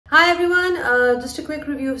Hi everyone, just a quick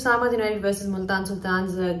review of Islamabad United versus Multan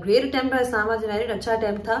Sultans. Great attempt by Islamabad United, अच्छा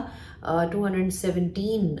attempt था.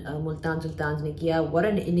 217 Multan sultans ने किया. What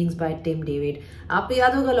an innings by Tim David. आपको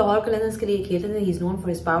याद होगा Lahore calendars के लिए खेलते थे. He's known for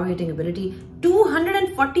his power hitting ability.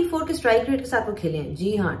 244 के स्ट्राइक रेट के साथ वो खेले हैं.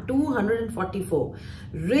 जी हाँ, 244.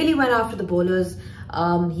 Really went after the bowlers.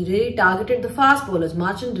 He really targeted the fast bowlers.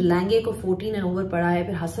 Marchand Lange को 14 and over पड़ा है,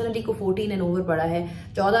 फिर हसन अली को 14 and over पड़ा है.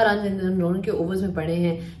 14 रन इन दोनों के ओवर्स में पड़े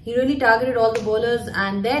हैं. He really targeted all the bowlers,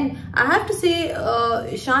 and then I have to say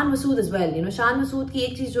Shan Masood as well. You know, Shan Masood की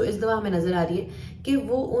एक चीज जो इस दफा हमें नजर आ रही है कि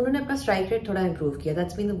वो उन्होंने अपना स्ट्राइक रेट थोड़ा इम्प्रूव किया.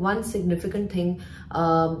 That's been the one significant thing,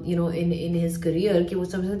 you know, in his career कि वो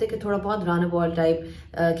समझते थे कि थोड़ा बहुत रन बॉल टाइप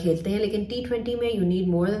खेलते हैं, लेकिन T20 में you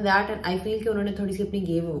need more than that, and I feel कि उन्होंने थोड़ी सी अपनी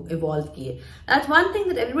गेम इवॉल्व की है. That's one thing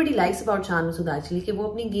that everybody likes about Shan Masood actually, कि वो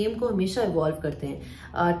अपनी गेम को हमेशा इवॉल्व करते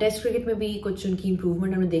हैं. टेस्ट क्रिकेट में भी कुछ उनकी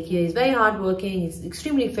इंप्रूवमेंट हमने देखी है. He's very hard working, he's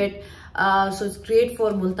extremely fit. So it's great for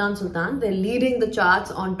Multan Sultan. They're leading the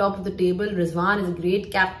charts on top of the table. Rizwan is a great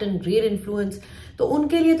captain, great influence. तो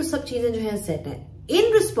उनके लिए तो सब चीजें जो है सेट हैं.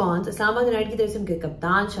 In response, इस्लामाबाद यूनाइटेड की तरफ से उनके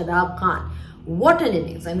कप्तान Shadab Khan, what an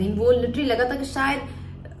innings. I mean, वो लिटरली लगा था कि शायद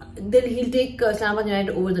he'll take Islamabad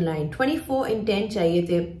United over the line. 24 in 10 चाहिए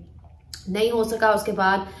थे, नहीं हो सका उसके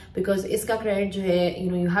बाद, बिकॉज इसका क्रेडिट जो है, you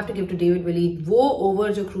know, you have to give to David Willey. वो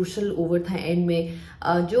ओवर जो क्रूशल ओवर था एंड में,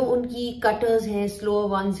 जो उनकी कटर्स हैं, स्लो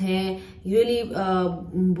वंस हैं, really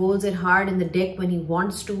balls it hard in the deck when he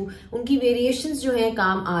wants to. उनकी वेरिएशंस जो हैं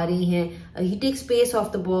काम आ रही हैं. ही takes space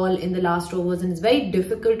of the ball in the last overs and it's very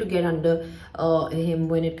difficult to get under him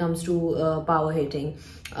when it comes to power hitting.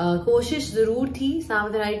 कोशिश जरूर थी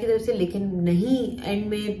Islamabad United की तरफ से, लेकिन नहीं, एंड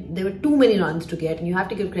में there were to many runs to get. You have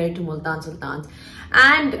to give credit to Multan sultans.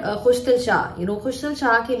 And Khushdil Shah, you know, खुशदिल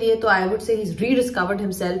शाह के लिए तो I would say he is rediscovered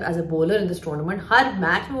himself as a bowler in this tournament. Her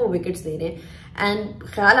match में वो wickets दे रहे हैं, and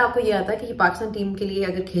ख्याल आपको ये आता है कि पाकिस्तान टीम के लिए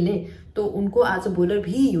अगर खेलें तो उनको एज अ बॉलर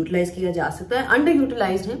भी यूटिलाइज किया जा सकता है. अंडर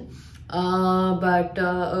यूटिलाइज है, बट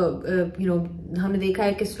यू नो, हमने देखा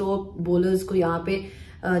है कि स्लो बॉलर्स को यहाँ पे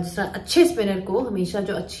जिस तरह अच्छे स्पिनर को हमेशा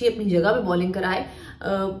जो अच्छी अपनी जगह पे बॉलिंग कराए,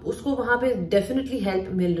 उसको वहां पे डेफिनेटली हेल्प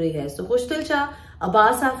मिल रही है. सो खुशदिल Shah,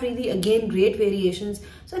 Abbas Afridi, again great variations.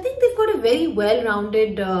 So I think they got a very well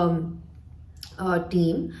rounded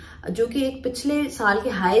team, जो कि एक पिछले साल के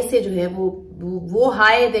हाई से जो है वो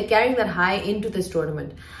high, they carrying that high into this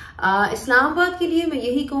tournament. Islamabad के लिए मैं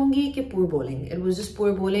यही कहूंगी कि poor bowling, it was just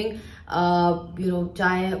poor bowling. You know,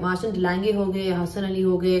 चाहे मार्चेंट लांगे हो गए, हसन अली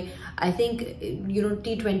हो गए, I think, you know,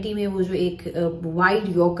 T20 में वो जो एक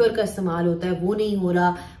वाइड यॉर्कर का इस्तेमाल होता है वो नहीं हो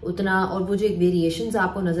रहा उतना, और वो जो एक वेरिएशंस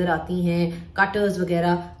आपको नजर आती हैं, कटर्स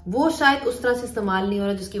वगैरह, वो शायद उस तरह से इस्तेमाल नहीं हो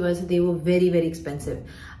रहा, जिसकी वजह से दे वो very very expensive.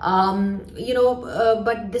 You know,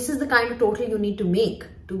 but this is the kind of total you need to make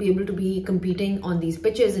to be able to be competing on these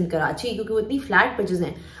pitches in Karachi, क्योंकि वो इतनी फ्लैट पिचेस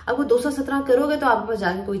हैं. अब वो 217 करोगे तो आपके पास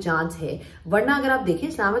जाके कोई चांस है, वरना अगर आप देखें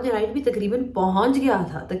इस्लामाबाद यूनाइटेड भी तकरीबन पहुंच गया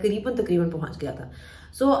था, तकरीबन पहुंच गया था.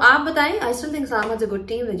 So आप बताएं, I still think Islamabad is a good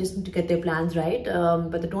team. They just need to get their plans right.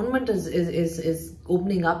 But the tournament is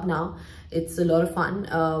opening up now. It's a lot of fun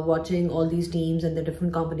watching all these teams and the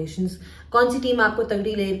different combinations. कौन सी team आपको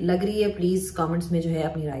तगड़ी लग रही है, please comments में जो है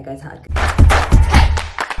अपनी राय का इजहार करें.